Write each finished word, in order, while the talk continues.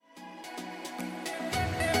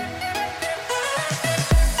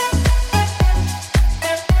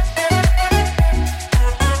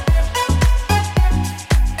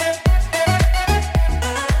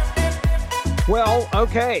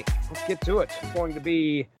Okay, let's get to it. It's going to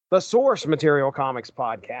be the Source Material Comics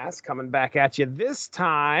podcast coming back at you. This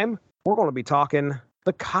time, we're going to be talking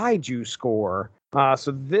the Kaiju score.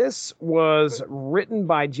 So this was written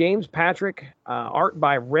by James Patrick, art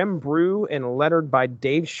by Rem Brew, and lettered by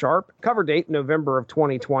Dave Sharp. Cover date, November of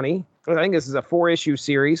 2020. I think this is a 4-issue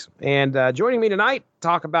series. And joining me tonight to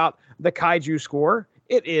talk about the Kaiju score,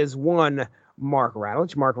 it is one Mark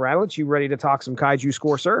Radulich. Mark Radulich, you ready to talk some Kaiju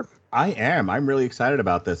score, sir? I am. I'm really excited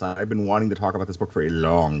about this. I've been wanting to talk about this book for a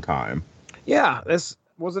long time. Yeah, this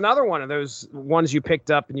was another one of those ones you picked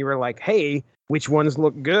up and you were like, hey, which ones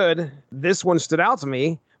look good? This one stood out to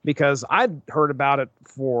me because I'd heard about it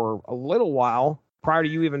for a little while prior to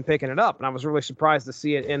you even picking it up. And I was really surprised to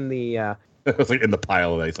see it in the... It was like in the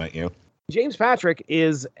pile that I sent you. James Patrick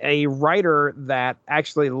is a writer that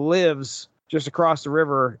actually lives just across the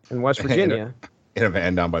river in West Virginia. In a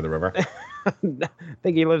van down by the river. I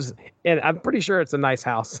think he lives in, I'm pretty sure it's a nice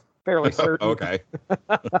house. Fairly certain. Okay.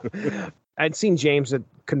 I'd seen James at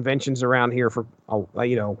conventions around here for,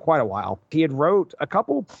 quite a while. He had wrote a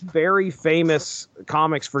couple very famous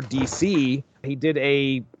comics for DC. He did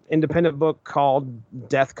a independent book called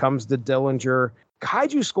Death Comes to Dillinger.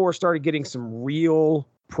 Kaiju score started getting some real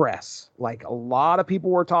press. Like a lot of people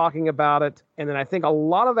were talking about it. And then I think a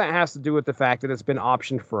lot of that has to do with the fact that it's been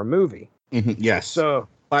optioned for a movie. Mm-hmm. Yes. So,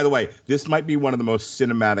 by the way, this might be one of the most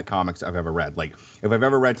cinematic comics I've ever read. Like, if I've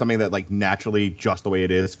ever read something that, like, naturally, just the way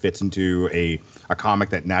it is, fits into a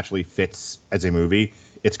comic that naturally fits as a movie,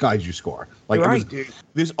 it's Kaiju score. Like, right, dude.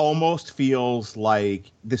 This almost feels like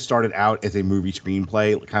this started out as a movie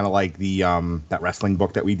screenplay, kind of like the that wrestling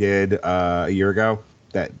book that we did a year ago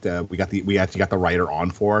that we actually got the writer on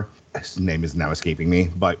for. His name is now escaping me,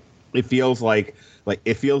 but it feels like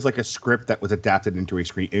a script that was adapted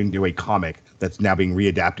into a comic that's now being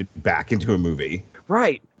readapted back into a movie.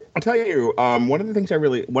 Right. I'll tell you, one of the things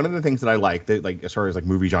that I like, as far as like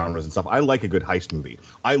movie genres and stuff, I like a good heist movie.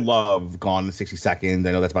 I love Gone in 60 Seconds.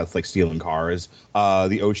 I know that's about like stealing cars.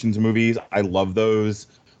 The Ocean's movies, I love those.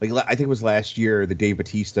 Like I think it was last year, the Dave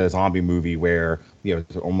Bautista zombie movie where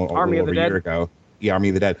almost Army of the Dead. A year ago. Yeah, Army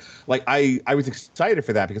of the Dead. Like I was excited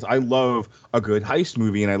for that because I love a good heist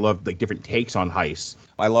movie and I love like different takes on heists.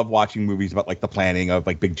 I love watching movies about like the planning of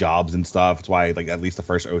like big jobs and stuff. That's why like at least the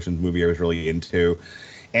first Ocean's movie I was really into.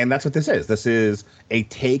 And that's what this is. This is a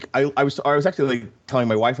take. I was actually like telling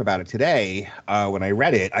my wife about it today when I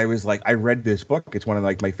read it. I was like, I read this book. It's one of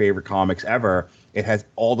like my favorite comics ever. It has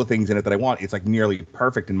all the things in it that I want. It's like nearly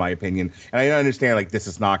perfect in my opinion. And I understand like this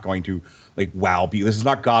is not going to like this is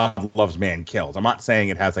not God Loves Man Kills. I'm not saying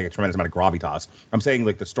it has like a tremendous amount of gravitas. I'm saying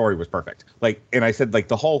like the story was perfect. Like, and I said like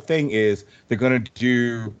the whole thing is they're gonna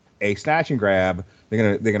do a snatch and grab.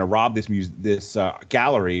 They're gonna rob this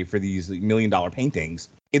gallery for these $1 million paintings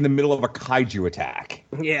in the middle of a kaiju attack.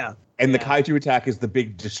 Yeah. And the kaiju attack is the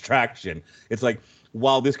big distraction. It's like,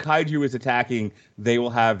 while this kaiju is attacking, they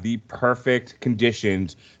will have the perfect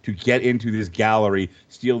conditions to get into this gallery,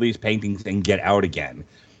 steal these paintings, and get out again.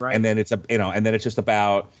 Right. And then it's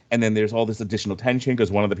and then there's all this additional tension because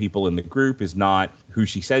one of the people in the group is not who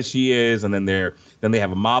she says she is, and then they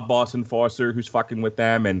have a mob boss enforcer who's fucking with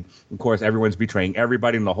them, and of course everyone's betraying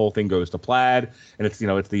everybody, and the whole thing goes to plaid, and it's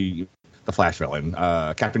the Flash villain,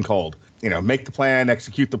 Captain Cold. Make the plan,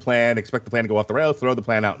 execute the plan, expect the plan to go off the rails, throw the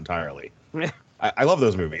plan out entirely. I love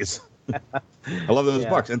those movies. I love those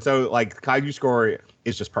books. And so, like, Kaiju score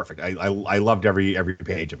is just perfect. I loved every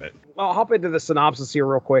page of it. Well, I'll hop into the synopsis here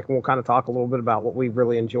real quick, and we'll kind of talk a little bit about what we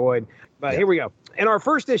really enjoyed. But here we go. In our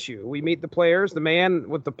first issue, we meet the players, the man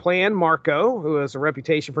with the plan, Marco, who has a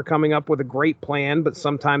reputation for coming up with a great plan, but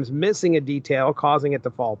sometimes missing a detail, causing it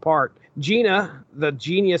to fall apart. Gina, the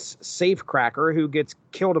genius safecracker, who gets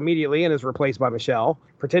killed immediately and is replaced by Michelle,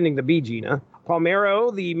 pretending to be Gina.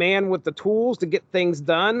 Palmero, the man with the tools to get things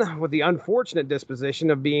done, with the unfortunate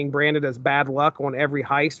disposition of being branded as bad luck on every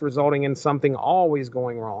heist, resulting in something always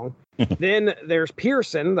going wrong. Then there's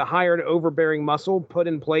Pearson, the hired overbearing muscle put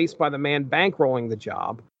in place by the man bankrolling the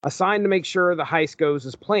job, assigned to make sure the heist goes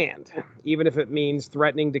as planned, even if it means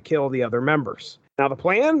threatening to kill the other members. Now the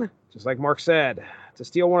plan, just like Mark said, to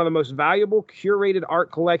steal one of the most valuable curated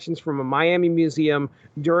art collections from a Miami museum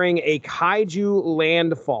during a kaiju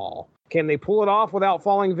landfall. Can they pull it off without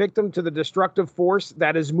falling victim to the destructive force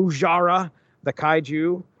that is Mujara, the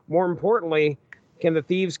kaiju? More importantly, can the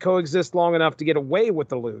thieves coexist long enough to get away with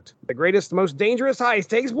the loot? The greatest, most dangerous heist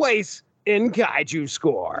takes place in Kaiju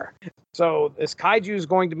score. So this kaiju is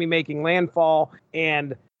going to be making landfall,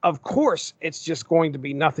 and of course, it's just going to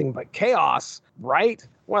be nothing but chaos, right?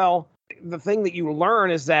 Well, the thing that you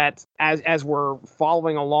learn is that as we're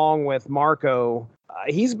following along with Marco,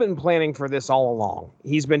 he's been planning for this all along.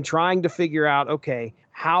 He's been trying to figure out, okay,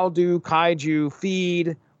 how do kaiju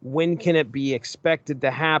feed? When can it be expected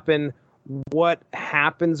to happen? What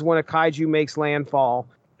happens when a kaiju makes landfall?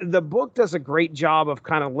 The book does a great job of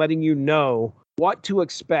kind of letting you know what to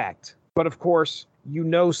expect. But of course, you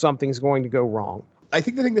know something's going to go wrong. I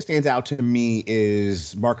think the thing that stands out to me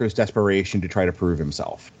is Marco's desperation to try to prove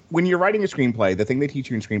himself. When you're writing a screenplay, the thing they teach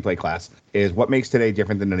you in screenplay class is what makes today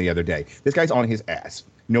different than any other day. This guy's on his ass.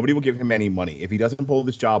 Nobody will give him any money. If he doesn't pull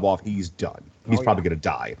this job off, he's done. He's probably going to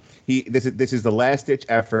die. This is the last-ditch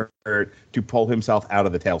effort to pull himself out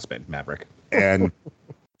of the tailspin, Maverick. And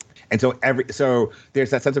so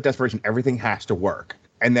there's that sense of desperation. Everything has to work.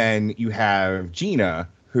 And then you have Gina,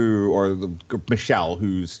 Michelle,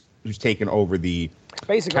 who's taken over the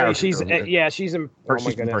basically she's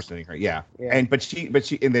impersonating her. Yeah. But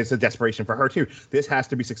there's a desperation for her too. This has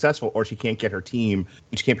to be successful or she can't get her team.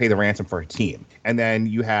 She can't pay the ransom for her team. And then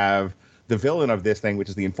you have the villain of this thing, which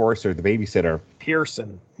is the enforcer, the babysitter,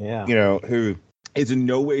 Pearson. Yeah. Who is in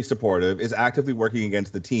no way supportive, is actively working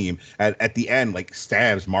against the team. At the end,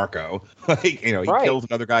 stabs Marco. He kills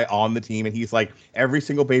another guy on the team, and he's like, every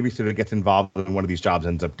single babysitter that gets involved in one of these jobs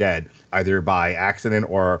ends up dead, either by accident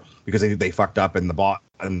or because they fucked up and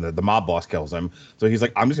the mob boss kills them. So he's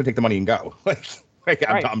like, I'm just gonna take the money and go.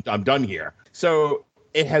 I'm done here. So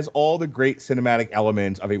it has all the great cinematic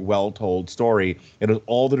elements of a well-told story. It has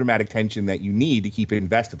all the dramatic tension that you need to keep it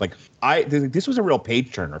invested. This was a real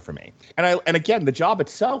page turner for me. And again, the job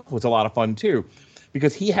itself was a lot of fun too,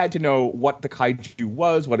 because he had to know what the kaiju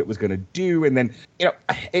was, what it was going to do, and then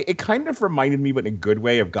it kind of reminded me, but in a good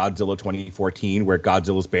way, of Godzilla 2014, where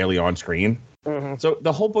Godzilla's barely on screen. Mm-hmm. So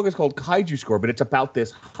the whole book is called Kaiju Score, but it's about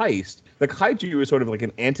this heist. The kaiju is sort of like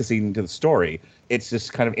an antecedent to the story. It's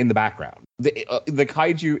just kind of in the background. The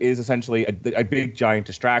kaiju is essentially a big giant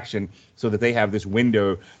distraction so that they have this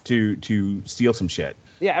window to steal some shit.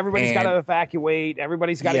 Yeah, everybody's got to evacuate.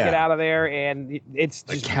 Everybody's got to get out of there, and it's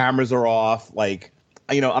just... the cameras are off.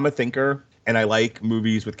 I'm a thinker, and I like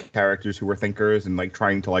movies with characters who are thinkers and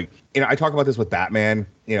trying to I talk about this with Batman.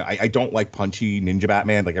 I don't like punchy ninja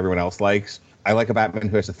Batman like everyone else likes. I like a Batman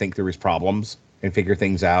who has to think through his problems and figure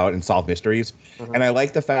things out and solve mysteries. Mm-hmm. And I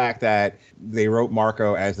like the fact that they wrote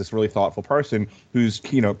Marco as this really thoughtful person who's,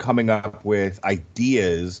 coming up with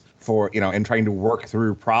ideas for, and trying to work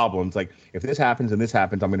through problems. Like, if this happens and this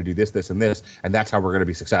happens, I'm going to do this, this, and this, and that's how we're going to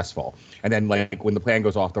be successful. And then, when the plan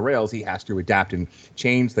goes off the rails, he has to adapt and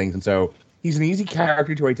change things. And so he's an easy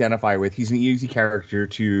character to identify with. He's an easy character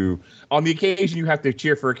to, on the occasion, you have to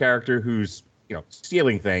cheer for a character who's,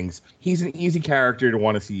 stealing things. He's an easy character to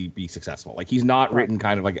want to see be successful. He's not written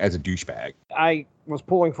kind of as a douchebag. I was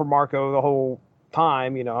pulling for Marco the whole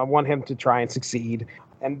time. I want him to try and succeed.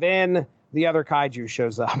 And then the other kaiju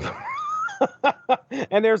shows up.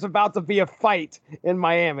 And there's about to be a fight in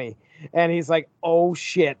Miami. And he's like, oh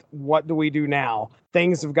shit, what do we do now?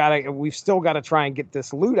 We've still got to try and get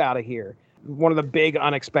this loot out of here. One of the big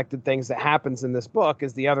unexpected things that happens in this book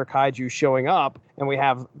is the other kaiju showing up, and we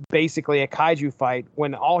have basically a kaiju fight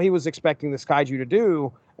when all he was expecting this kaiju to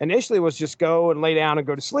do initially was just go and lay down and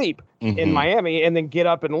go to sleep in Miami and then get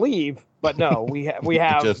up and leave. But no, we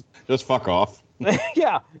have just fuck off.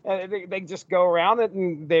 Yeah, they just go around it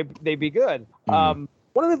and they be good. Mm-hmm.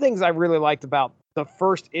 One of the things I really liked about the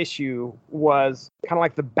first issue was kind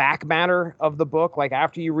of the back matter of the book.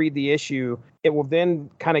 After you read the issue, it will then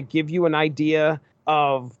kind of give you an idea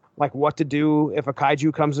of what to do if a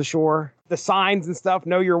kaiju comes ashore. The signs and stuff,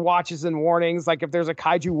 know your watches and warnings. If there's a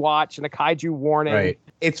kaiju watch and a kaiju warning. Right.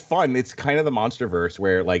 It's fun. It's kind of the Monsterverse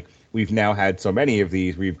where we've now had so many of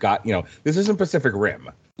these. We've got, this isn't Pacific Rim.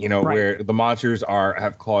 Right. Where the monsters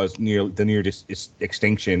have caused the near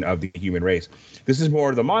extinction of the human race. This is more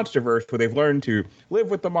of the Monsterverse, where they've learned to live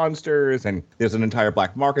with the monsters, and there's an entire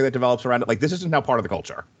black market that develops around it. This is just now part of the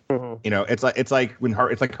culture. Mm-hmm. It's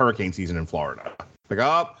like hurricane season in Florida.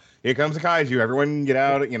 Here comes the kaiju. Everyone get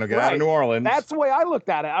out. Get out of New Orleans. That's the way I looked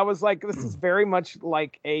at it. I was like, this is very much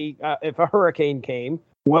like if a hurricane came.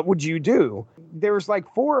 What would you do? There's 4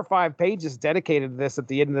 or 5 pages dedicated to this at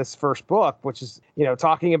the end of this first book, which is,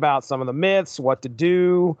 talking about some of the myths, what to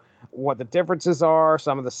do, what the differences are,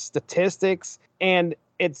 some of the statistics. And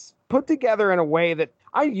it's put together in a way that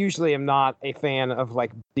I usually am not a fan of,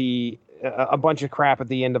 a bunch of crap at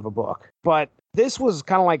the end of a book. But this was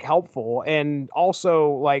kind of helpful. And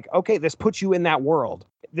also okay, this puts you in that world.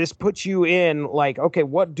 This puts you in okay,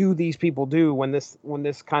 what do these people do when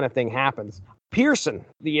this kind of thing happens? Pearson,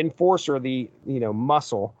 the enforcer, the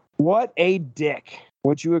muscle. What a dick.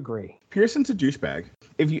 Would you agree? Pearson's a douchebag.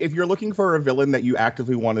 If you're looking for a villain that you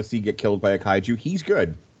actively want to see get killed by a kaiju, he's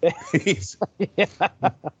good. He's, Yeah.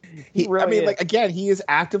 He really I mean, is. like, again, he is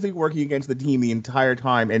actively working against the team the entire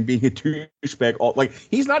time and being a douchebag. Like,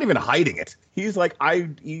 he's not even hiding it. He's like,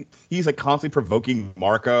 he's like constantly provoking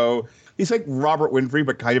Marco. He's like Robert Winfrey,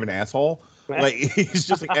 but kind of an asshole. Like, he's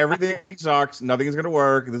just like, everything sucks. Nothing is going to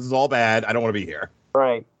work. This is all bad. I don't want to be here.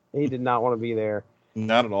 Right. He did not want to be there.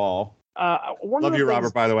 Not at all. Love you,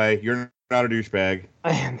 Robert, by the way. You're not a douchebag.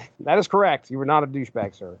 That is correct. You were not a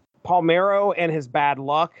douchebag, sir. Palmero and his bad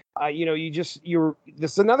luck. This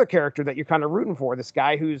is another character that you're kind of rooting for. This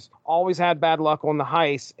guy who's always had bad luck on the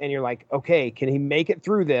heist, and you're like, okay, can he make it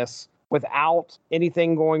through this without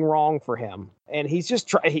anything going wrong for him? And he's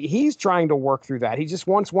just he's trying to work through that. He just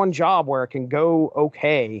wants one job where it can go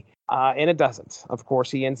okay, and it doesn't. Of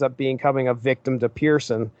course, he ends up becoming a victim to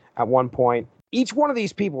Pearson at one point. Each one of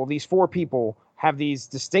these people, these four people, have these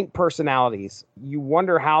distinct personalities. You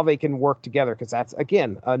wonder how they can work together, because that's,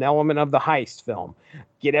 again, an element of the heist film.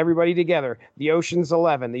 Get everybody together. The Ocean's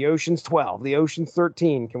 11, the Ocean's 12, the Ocean's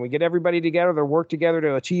 13. Can we get everybody together to work together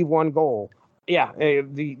to achieve one goal? Yeah,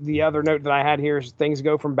 the other note that I had here is things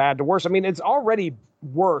go from bad to worse. I mean, it's already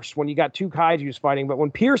worse when you got two kaijus fighting, but when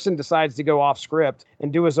Pearson decides to go off script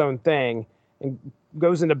and do his own thing and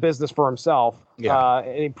goes into business for himself,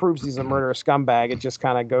 and he proves he's a murderous scumbag, it just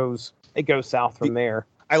kind of goes south from there.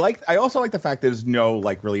 I also like the fact there's no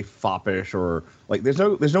like really foppish or like there's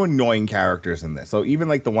no annoying characters in this. So even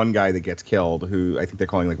like the one guy that gets killed, who I think they're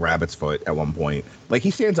calling like Rabbit's Foot at one point, like he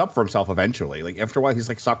stands up for himself eventually. Like after a while, he's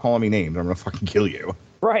like, "Stop calling me names. I'm gonna fucking kill you."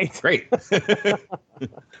 Right. Great.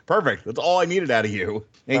 Perfect. That's all I needed out of you.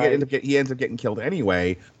 And he ends up getting killed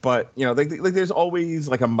anyway. But like there's always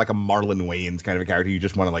like a Marlon Wayans kind of a character you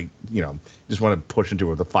just want to just want to push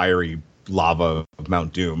into the fiery lava of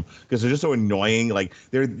Mount Doom, because they're just so annoying. Like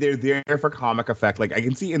they're there for comic effect. Like I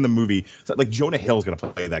can see in the movie, so, like Jonah Hill's gonna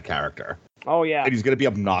play that character. Oh yeah, and he's gonna be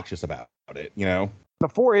obnoxious about it. The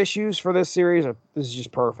 4 issues for this series is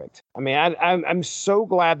just perfect. I mean, I'm so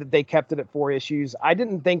glad that they kept it at 4 issues. I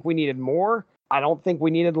didn't think we needed more. I don't think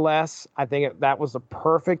we needed less. I think that was the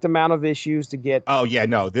perfect amount of issues to get. Oh yeah,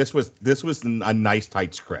 no, this was a nice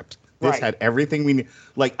tight script. This had everything we need.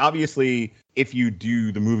 Like, obviously, if you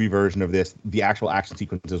do the movie version of this, the actual action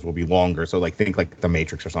sequences will be longer. So, like, think like The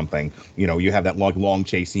Matrix or something. You have that long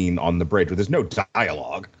chase scene on the bridge where there's no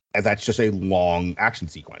dialogue, and that's just a long action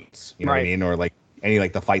sequence. You know what I mean? Or like any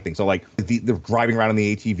like the fight thing. So like the driving around in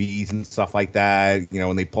the ATVs and stuff like that.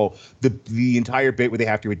 And they pull the entire bit where they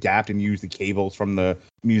have to adapt and use the cables from the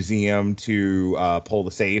museum to pull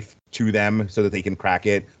the safe to them so that they can crack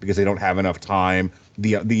it because they don't have enough time.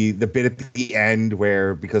 The bit at the end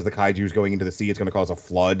where, because the kaiju is going into the sea, it's going to cause a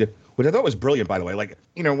flood, which I thought was brilliant, by the way. Like,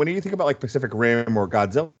 when you think about like Pacific Rim or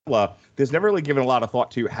Godzilla, there's never really given a lot of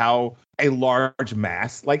thought to how a large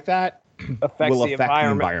mass like that will affect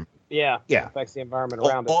the environment. Yeah. Affects the environment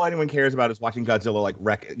around it. All anyone cares about is watching Godzilla like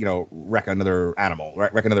wreck another animal,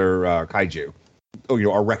 wreck another kaiju,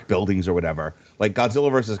 or wreck buildings or whatever. Like Godzilla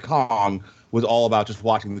versus Kong was all about just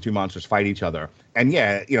watching the two monsters fight each other. And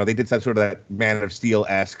they did some sort of that Man of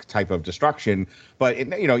Steel-esque type of destruction, but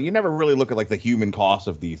you never really look at like the human cost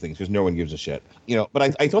of these things because no one gives a shit.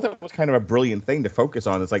 But I thought that was kind of a brilliant thing to focus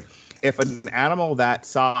on. It's like, if an animal that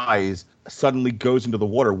size suddenly goes into the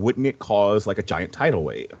water, wouldn't it cause like a giant tidal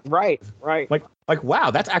wave? Right. Like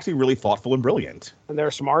wow, that's actually really thoughtful and brilliant. And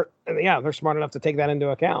they're smart. And they're smart enough to take that into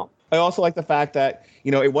account. I also like the fact that,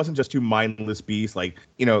 it wasn't just two mindless beasts. Like,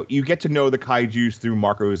 you get to know the kaijus through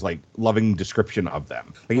Marco's like loving description of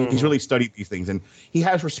them. Like he's really studied these things and he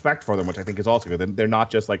has respect for them, which I think is also good. They're not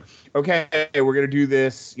just like, okay, we're going to do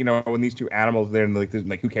this, when these two animals there and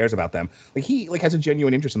like who cares about them? Like he like has a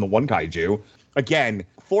genuine interest in the one kaiju. Again,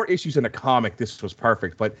 4 issues in a comic, this was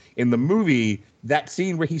perfect. But in the movie, that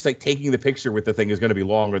scene where he's like taking the picture with the thing is going to be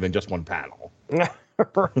longer than just one panel.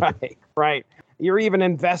 Right. You're even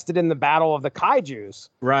invested in the battle of the kaijus.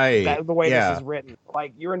 Right. The way this is written.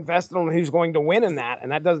 Like, you're invested on who's going to win in that,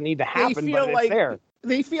 and that doesn't need to happen, but it's there.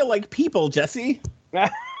 They feel like people, Jesse.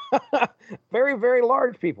 Very, very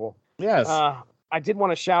large people. Yes. I did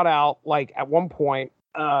want to shout out, like, at one point,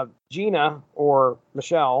 Gina, or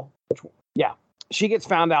Michelle, she gets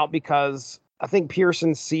found out because I think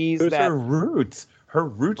Pearson sees that... her roots. Her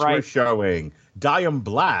roots were showing. Dye 'em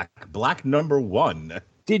black. Black #1.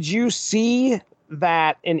 Did you see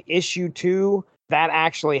that in issue 2 that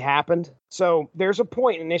actually happened? So there's a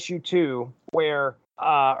point in issue 2 where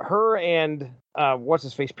her and what's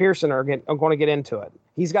his face Pearson are going to get into it.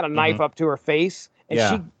 He's got a knife up to her face,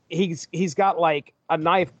 and he's got like a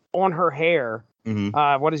knife on her hair.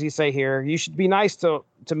 What does he say here? You should be nice to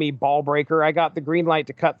me, ball breaker. I got the green light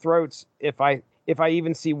to cut throats if if I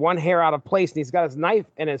even see one hair out of place, and he's got his knife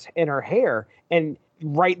in her hair, and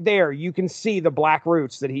right there you can see the black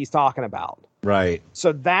roots that he's talking about. Right.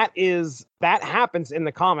 So that happens in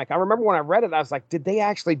the comic. I remember when I read it, I was like, did they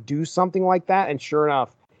actually do something like that? And sure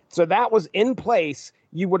enough, so that was in place.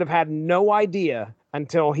 You would have had no idea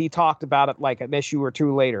until he talked about it like an issue or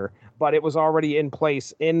two later, but it was already in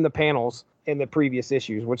place in the panels in the previous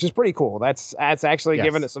issues, which is pretty cool. That's actually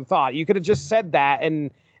giving it some thought. You could have just said that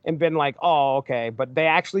and been like, oh, okay, but they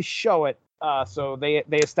actually show it. So they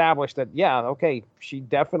established that, yeah, okay, she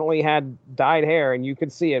definitely had dyed hair, and you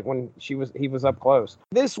could see it when he was up close.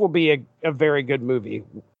 This will be a very good movie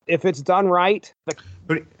if it's done right.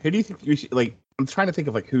 But who do you think we should, like? I'm trying to think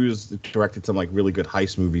of like who's directed some like really good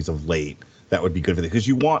heist movies of late that would be good for this, because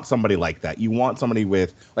you want somebody like that. You want somebody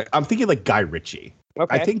with like, I'm thinking like Guy Ritchie.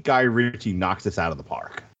 Okay. I think Guy Ritchie knocks this out of the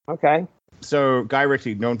park. Okay. So Guy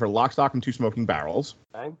Ritchie, known for Lock, Stock, and Two Smoking Barrels,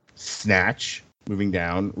 okay. Snatch, moving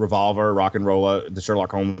down, Revolver, Rock and Rolla, the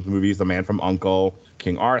Sherlock Holmes movies, The Man from U.N.C.L.E.,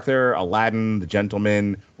 King Arthur, Aladdin, The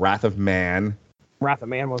Gentleman, Wrath of Man. Wrath of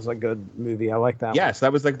Man was a good movie. I like that. Yes,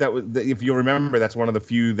 that was if you remember, that's one of the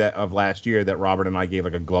few of last year that Robert and I gave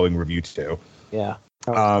like a glowing review to. Yeah.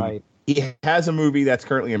 That was right. He has a movie that's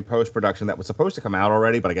currently in post-production that was supposed to come out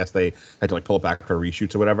already, but I guess they had to like pull it back for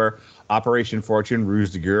reshoots or whatever. Operation Fortune,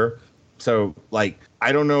 Ruse de Guerre. So like,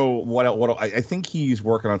 I don't know what I think he's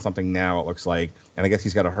working on something now. It looks like, and I guess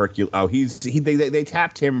he's got a Hercules. Oh, they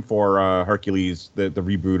tapped him for Hercules, the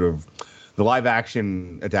reboot of the live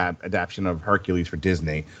action adaptation of Hercules for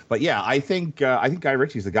Disney. But yeah, I think Guy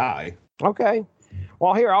Ritchie's the guy. Okay.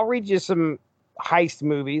 Well, here, I'll read you some heist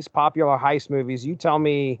movies, popular heist movies. You tell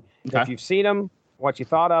me if you've seen them, what you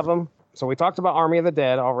thought of them. So we talked about Army of the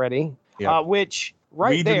Dead already, which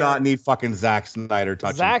we do not need fucking Zack Snyder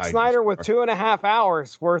touching Zack Snyder with 2.5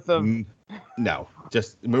 hours worth of. No,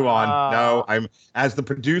 just move on. No, I'm as the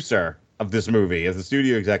producer of this movie, as a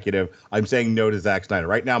studio executive, I'm saying no to Zack Snyder.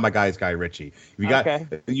 Right now, my guy is Guy Ritchie. You got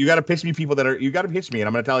to pitch me people you got to pitch me, and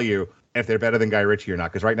I'm going to tell you if they're better than Guy Ritchie or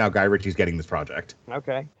not, because right now Guy Ritchie's getting this project.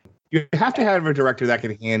 Okay. You have to have a director that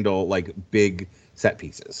can handle like big set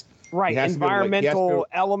pieces. Right, environmental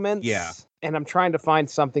elements. Yeah. And I'm trying to find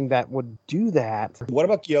something that would do that. What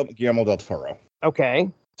about Guillermo del Toro? Okay.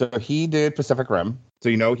 So he did Pacific Rim.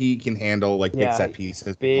 So he can handle like big set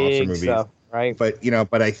pieces, monster movies. Stuff. Right.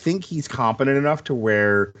 But I think he's competent enough to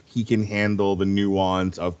where he can handle the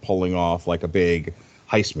nuance of pulling off like a big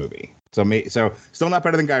heist movie. So still not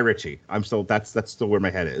better than Guy Ritchie. That's still where my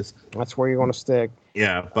head is. That's where you want to stick.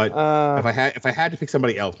 Yeah, but if I had to pick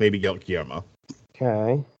somebody else, maybe Guillermo.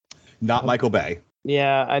 Okay. Not Michael Bay.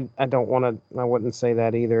 Yeah, I don't want to. I wouldn't say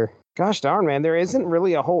that either. Gosh darn, man, there isn't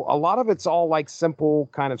really a lot of it's all like simple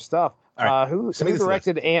kind of stuff. Right. Who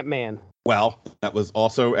directed Ant-Man? Well, that was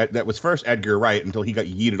first Edgar Wright until he got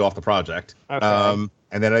yeeted off the project. Okay.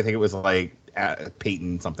 And then I think it was like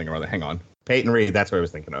Peyton something or other. Hang on. Peyton Reed, that's what I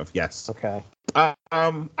was thinking of. Yes. Okay. I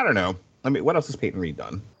don't know. I mean, what else has Peyton Reed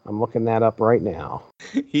done? I'm looking that up right now.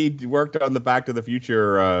 He worked on the Back to the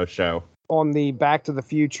Future show. On the Back to the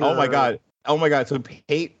Future. Oh my god.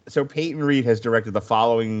 So Peyton Reed has directed the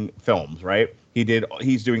following films, right?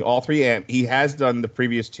 He's doing all three. He has done the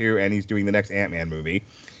previous two, and he's doing the next Ant-Man movie.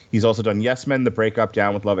 He's also done Yes Men, The Breakup,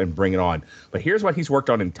 Down with Love, and Bring It On. But here's what he's worked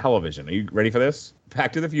on in television. Are you ready for this?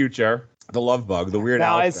 Back to the Future, The Love Bug, The Weird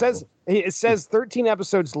Al. Now it says 13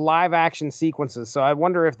 episodes live action sequences. So I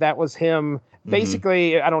wonder if that was him.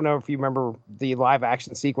 Basically, I don't know if you remember the live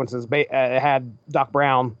action sequences. It had Doc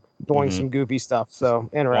Brown doing some goofy stuff. So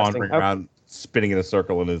interesting. Wandering around, spinning in a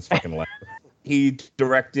circle in his fucking lap. He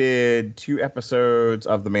directed 2 episodes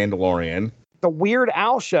of The Mandalorian. The Weird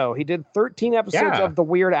Al Show. He did 13 episodes of The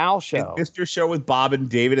Weird Al Show. Mr. Show with Bob and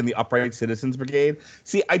David and the Upright Citizens Brigade.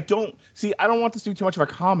 I don't want this to be too much of a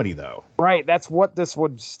comedy though. Right. That's what this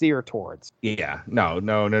would steer towards. Yeah. No.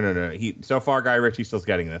 So far, Guy Ritchie still's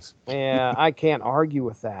getting this. Yeah, I can't argue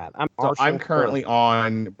with that. I'm currently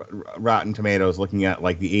on Rotten Tomatoes looking at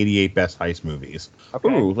like the 88 best heist movies. Okay.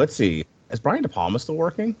 Ooh, let's see. Is Brian De Palma still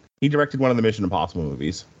working? He directed one of the Mission Impossible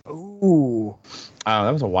movies. Ooh. That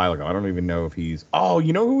was a while ago. I don't even know if he's... Oh,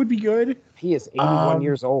 you know who would be good? He is 81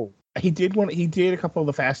 years old. He did a couple of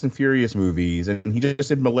the Fast and Furious movies, and he just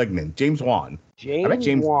did Malignant. James Wan. I bet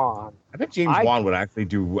James Wan would actually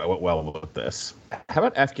do well with this. How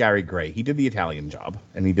about F. Gary Gray? He did The Italian Job,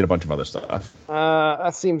 and he did a bunch of other stuff.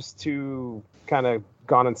 That seems to kind of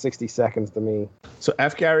gone in 60 seconds to me. So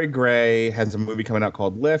F. Gary Gray has a movie coming out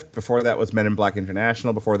called Lift. Before that was Men in Black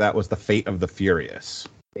International. Before that was The Fate of the Furious.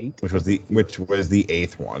 Which was the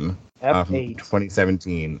 8th one. F8.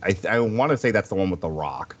 2017. I want to say that's the one with The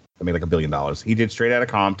Rock. that made like $1 billion. He did Straight Outta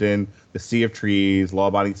Compton, The Sea of Trees, Law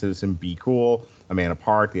Abiding Citizen, Be Cool, A Man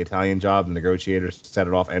Apart, The Italian Job, The Negotiators, Set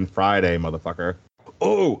It Off, and Friday, motherfucker.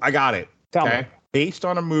 Oh, I got it. Tell me. Based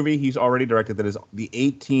on a movie he's already directed that is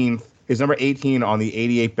his number 18 on the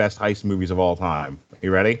 88 best heist movies of all time.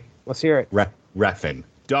 You ready? Let's hear it. Refn.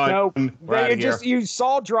 Done. No, you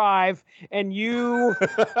saw Drive and you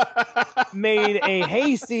made a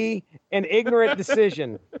hasty and ignorant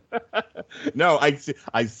decision. No, I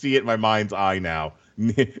see it in my mind's eye now.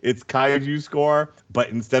 It's Kaiju Score, but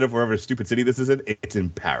instead of wherever stupid city this is in, it's in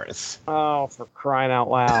Paris. Oh, for crying out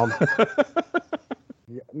loud.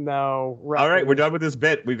 No. Refn. All right, we're done with this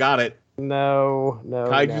bit. We got it. No.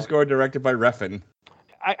 Kaiju Score directed by Refn.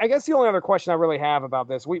 I guess the only other question I really have about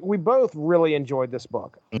this, we both really enjoyed this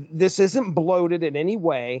book. This isn't bloated in any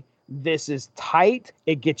way. This is tight.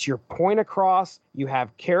 It gets your point across. You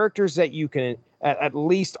have characters that you can, at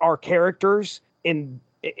least are characters. And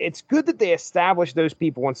it's good that they establish those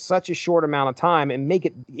people in such a short amount of time and make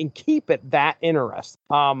it and keep it that interesting.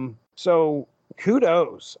 So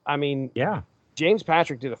kudos. I mean, yeah. James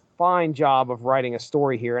Patrick did a fine job of writing a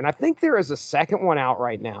story here. And I think there is a second one out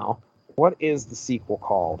right now. What is the sequel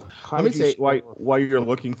called? Let me say, while you're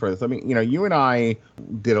looking for this, I mean, you and I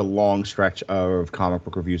did a long stretch of comic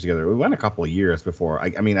book reviews together. We went a couple of years before. I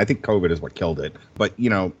think COVID is what killed it. But,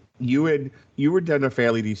 you were done a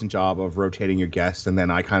fairly decent job of rotating your guests, and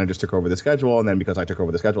then I kind of just took over the schedule. And then because I took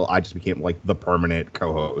over the schedule, I just became like the permanent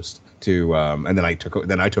co-host and then I took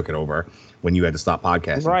it over when you had to stop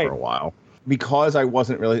podcasting for a while. Because I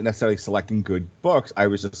wasn't really necessarily selecting good books, I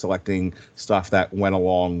was just selecting stuff that went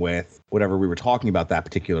along with whatever we were talking about that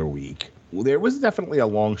particular week. There was definitely a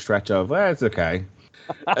long stretch of, it's okay.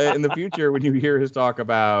 In the future, when you hear his talk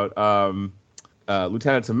about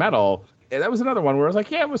Lieutenants of Metal, that was another one where I was like,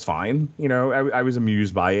 yeah, it was fine. I was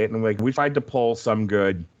amused by it. And like we tried to pull some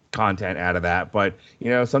good content out of that, but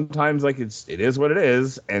sometimes like it is what it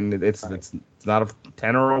is, and it's not a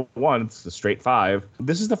 10 or a 1, it's a straight 5.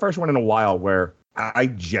 This is the first one in a while where I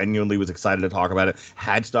genuinely was excited to talk about it,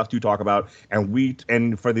 had stuff to talk about,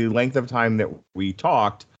 and for the length of time that we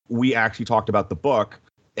talked, we actually talked about the book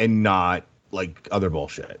and not like other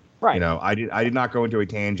bullshit. Right. I did not go into a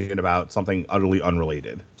tangent about something utterly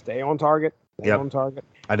unrelated. Stay on target. Stay on target.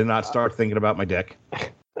 I did not start thinking about my dick.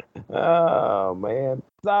 Oh, man.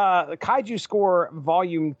 The Kaiju Score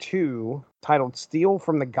Volume 2, titled Steal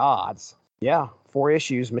from the Gods. Yeah, 4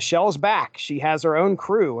 issues. Michelle's back. She has her own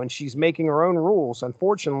crew, and she's making her own rules.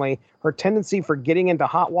 Unfortunately, her tendency for getting into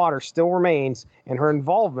hot water still remains, and her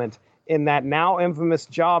involvement in that now infamous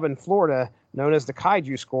job in Florida, known as the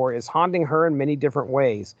Kaiju Score, is haunting her in many different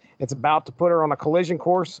ways. It's about to put her on a collision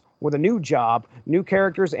course with a new job, new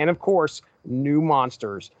characters, and of course, new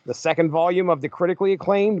monsters. The second volume of the critically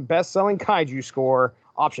acclaimed best-selling Kaiju Score,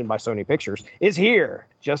 optioned by Sony Pictures, is here.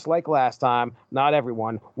 Just like last time, not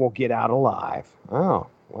everyone will get out alive. Oh,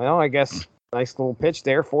 well, I guess nice little pitch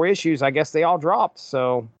there. 4 issues. I guess they all dropped.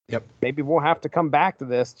 So maybe we'll have to come back to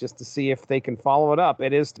this just to see if they can follow it up.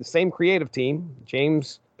 It is the same creative team.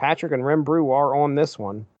 James Patrick and Rem Brew are on this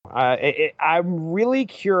one. I'm really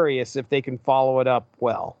curious if they can follow it up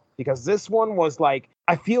well, because this one was like,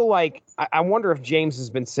 I feel like, I wonder if James has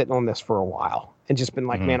been sitting on this for a while and just been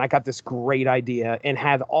like, man, I got this great idea, and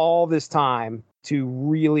had all this time to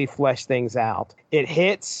really flesh things out. It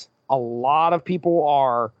hits. A lot of people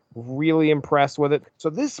are really impressed with it. So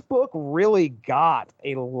this book really got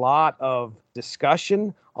a lot of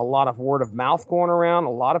discussion, a lot of word of mouth going around.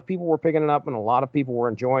 A lot of people were picking it up, and a lot of people were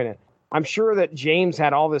enjoying it. I'm sure that James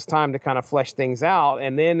had all this time to kind of flesh things out,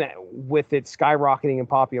 and then with it skyrocketing in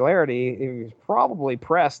popularity, he was probably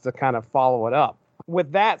pressed to kind of follow it up.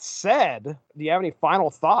 With that said, do you have any final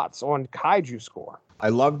thoughts on Kaiju Score? I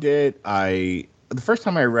loved it. The first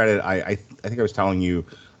time I read it, I think I was telling you,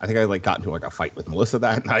 I think I got into a fight with Melissa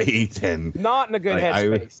that night, and not in a good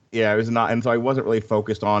headspace. I was not, and so I wasn't really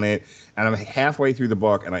focused on it. And I'm halfway through the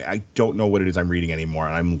book, and I don't know what it is I'm reading anymore,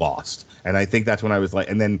 and I'm lost. And I think that's when I was like,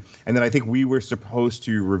 and then I think we were supposed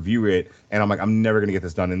to review it, and I'm like, I'm never gonna get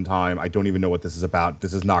this done in time. I don't even know what this is about.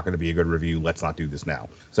 This is not going to be a good review. Let's not do this now.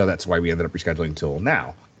 So that's why we ended up rescheduling till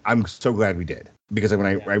now. I'm so glad we did, because when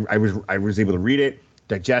I was able to read it,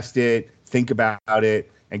 digest it, think about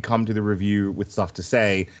it, and come to the review with stuff to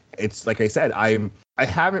say. It's like I said, I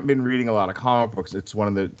haven't been reading a lot of comic books. It's one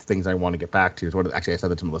of the things I want to get back to. Actually, I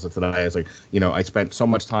said that to Melissa today. I was like, I spent so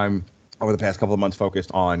much time over the past couple of months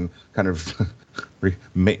focused on kind of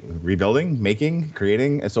rebuilding,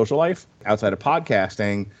 creating a social life outside of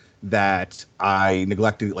podcasting. that I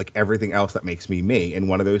neglected like everything else that makes me me. And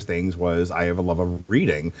one of those things was I have a love of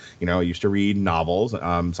reading. You know, I used to read novels,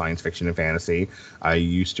 science fiction and fantasy. I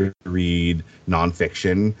used to read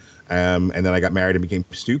nonfiction. And then I got married and became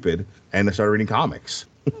stupid and I started reading comics.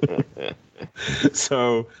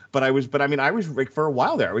 But I was like, for a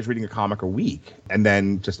while there, I was reading a comic a week, and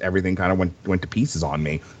then just everything kind of went to pieces on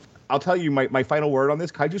me. I'll tell you my final word on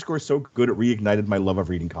this. Kaiju Score is so good, it reignited my love of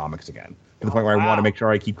reading comics again, to the point where I want to make sure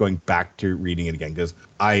I keep going back to reading it again, because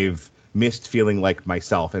I've missed feeling like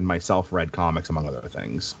myself, and myself read comics, among other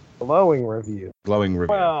things. Glowing review.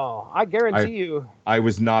 Well, I guarantee you. I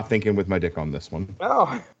was not thinking with my dick on this one.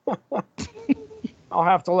 Oh. I'll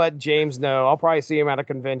have to let James know. I'll probably see him at a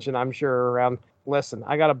convention, I'm sure, around. Listen,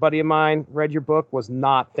 I got a buddy of mine, read your book, was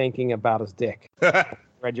not thinking about his dick.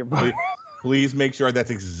 Read your book. Please make sure that's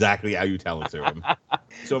exactly how you tell it to him.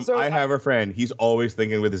 So I have a friend. He's always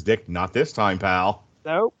thinking with his dick. Not this time, pal.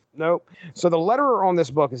 Nope. So the letterer on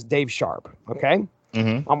this book is Dave Sharp, okay?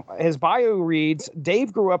 Mm-hmm. His bio reads,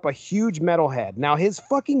 Dave grew up a huge metalhead. Now, his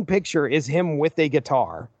fucking picture is him with a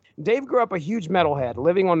guitar. Dave grew up a huge metalhead,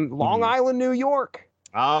 living on Long Island, New York.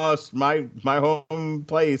 Oh, my home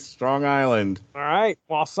place, Strong Island. All right.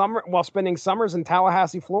 While spending summers in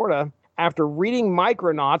Tallahassee, Florida, after reading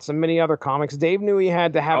Micronauts and many other comics, Dave knew he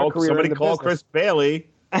had to have a career in the business. Somebody call Chris Bailey.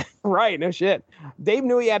 Right, no shit. Dave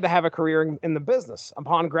knew he had to have a career in the business.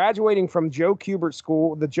 Upon graduating from the Joe Kubert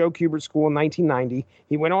School in 1990,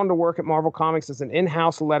 he went on to work at Marvel Comics as an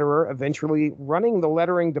in-house letterer, eventually running the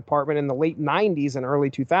lettering department in the late 90s and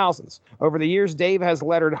early 2000s. Over the years, Dave has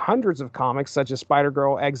lettered hundreds of comics such as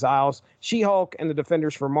Spider-Girl, Exiles, She-Hulk, and the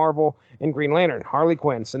Defenders for Marvel, and Green Lantern, Harley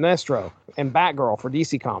Quinn, Sinestro, and Batgirl for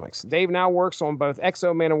DC Comics. Dave now works on both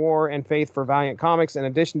X-O Manowar and Faith for Valiant Comics, in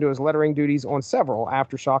addition to his lettering duties on several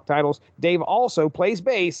Aftershock titles. Dave also plays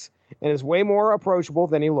bass and is way more approachable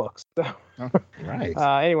than he looks. Right.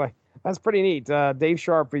 Anyway, that's pretty neat. Dave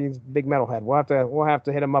Sharp, he's a big metalhead. We'll have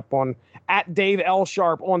to hit him up on @DaveL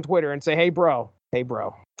Sharp on Twitter and say, hey bro.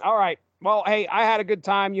 All right. Well, hey, I had a good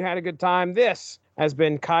time. You had a good time. This has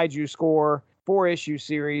been Kaiju Score, 4-issue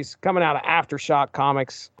series coming out of Aftershock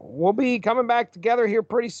Comics. We'll be coming back together here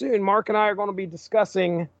pretty soon. Mark and I are going to be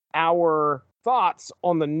discussing our thoughts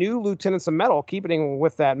on the new Lieutenants of Metal, keeping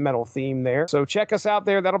with that metal theme there. So check us out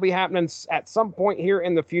there. That'll be happening at some point here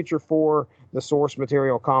in the future for the Source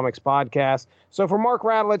Material Comics podcast. So for Mark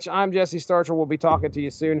Radulich, I'm Jesse Starcher. We'll be talking to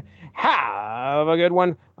you soon. Have a good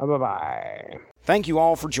one. Bye-bye. Thank you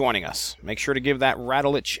all for joining us. Make sure to give that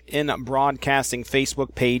Radulich in Broadcasting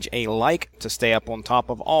Facebook page a like to stay up on top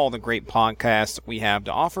of all the great podcasts we have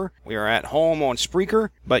to offer. We are at home on Spreaker,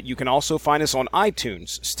 but you can also find us on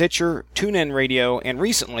iTunes, Stitcher, TuneIn Radio, and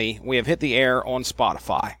recently we have hit the air on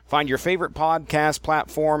Spotify. Find your favorite podcast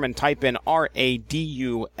platform and type in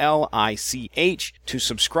RADULICH to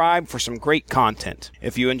subscribe for some great content.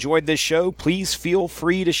 If you enjoyed this show, please feel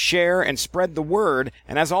free to share and spread the word.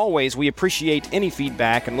 And as always, we appreciate any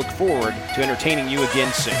feedback and look forward to entertaining you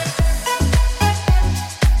again soon.